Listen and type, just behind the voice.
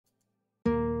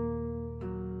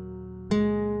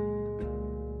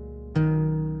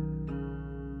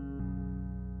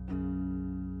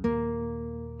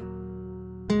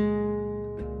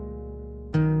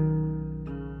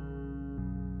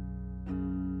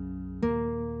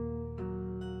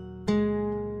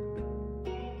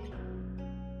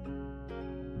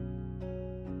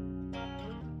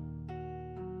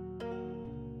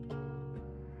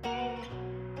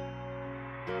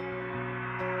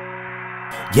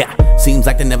Yeah, seems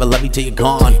like they never love you till you're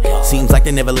gone. Seems like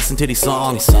they never listen to these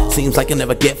songs. Seems like you'll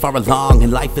never get far along.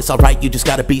 In life it's alright, you just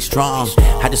gotta be strong.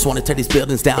 I just wanna tear these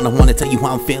buildings down. I wanna tell you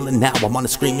how I'm feeling now. I wanna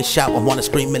scream and shout, I wanna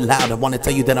scream it loud. I wanna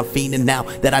tell you that I'm feeling now,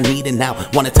 that I need it now.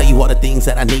 Wanna tell you all the things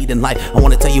that I need in life. I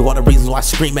wanna tell you all the reasons why I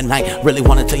scream at night. Really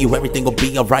wanna tell you everything will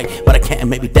be alright, but I can't,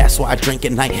 maybe that's why I drink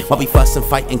at night. While we fuss and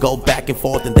fight and go back and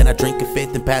forth, and then I drink a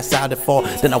fifth and pass out at 4.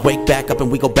 Then I wake back up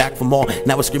and we go back for more.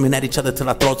 Now we're screaming at each other till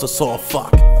our throats are sore,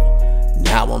 fuck.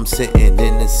 Now I'm sitting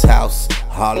in this house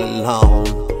all alone,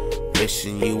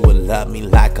 wishing you would love me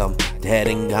like I'm dead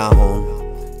and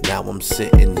gone. Now I'm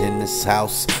sitting in this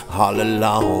house all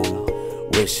alone,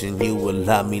 wishing you would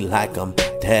love me like I'm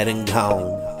dead and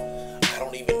gone. I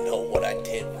don't even know what I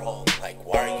did wrong. Like,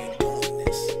 why are you doing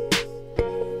this?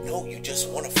 No, you just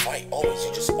want to fight. Always,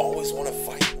 you just always want to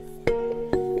fight.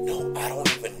 No, I don't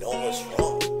even know what's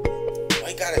wrong. Why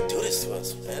you gotta do this to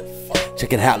us, man? Fuck.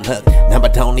 Check it out, look, now I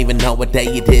don't even know what day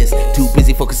it is. Too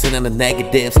busy focusing on the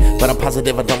negatives, but I'm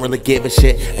positive I don't really give a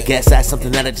shit. I guess that's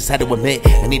something that I just had to admit.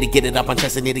 I need to get it up my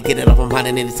chest, I need to get it up my mind.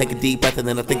 I need to take a deep breath and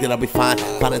then I think that I'll be fine.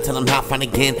 Find until I'm not fine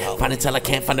again, find until I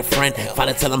can't find a friend. Find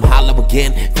until I'm hollow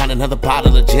again, find another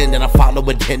bottle of gin. Then I follow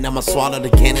it in, I'm swallowed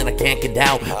again and I can't get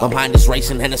down. My mind is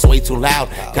racing and it's way too loud.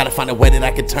 Gotta find a way that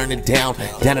I can turn it down.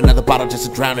 Down another bottle just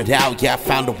to drown it out. Yeah, I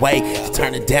found a way to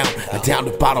turn it down. I downed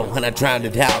the bottle and I drowned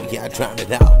it out. Yeah, I drowned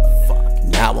it out.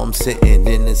 Now I'm sitting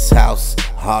in this house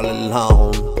all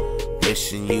alone,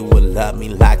 wishing you would love me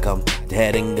like I'm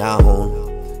dead and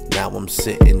gone. Now I'm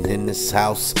sitting in this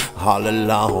house all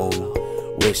alone,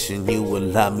 wishing you would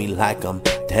love me like I'm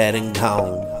dead and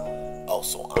gone. Oh,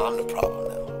 so I'm the problem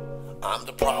now. I'm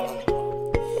the problem.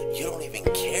 You don't even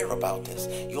care about this.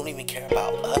 You don't even care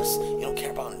about us. You don't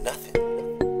care about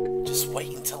nothing. Just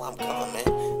wait until I'm gone, man.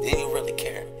 Then you really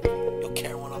care. You'll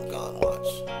care when I'm gone, watch.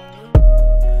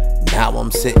 Now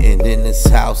I'm sitting in this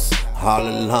house all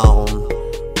alone,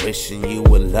 wishing you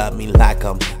would love me like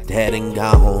I'm dead and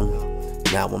gone.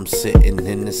 Now I'm sitting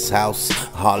in this house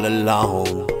all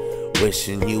alone,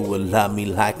 wishing you would love me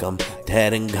like I'm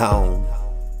dead and gone.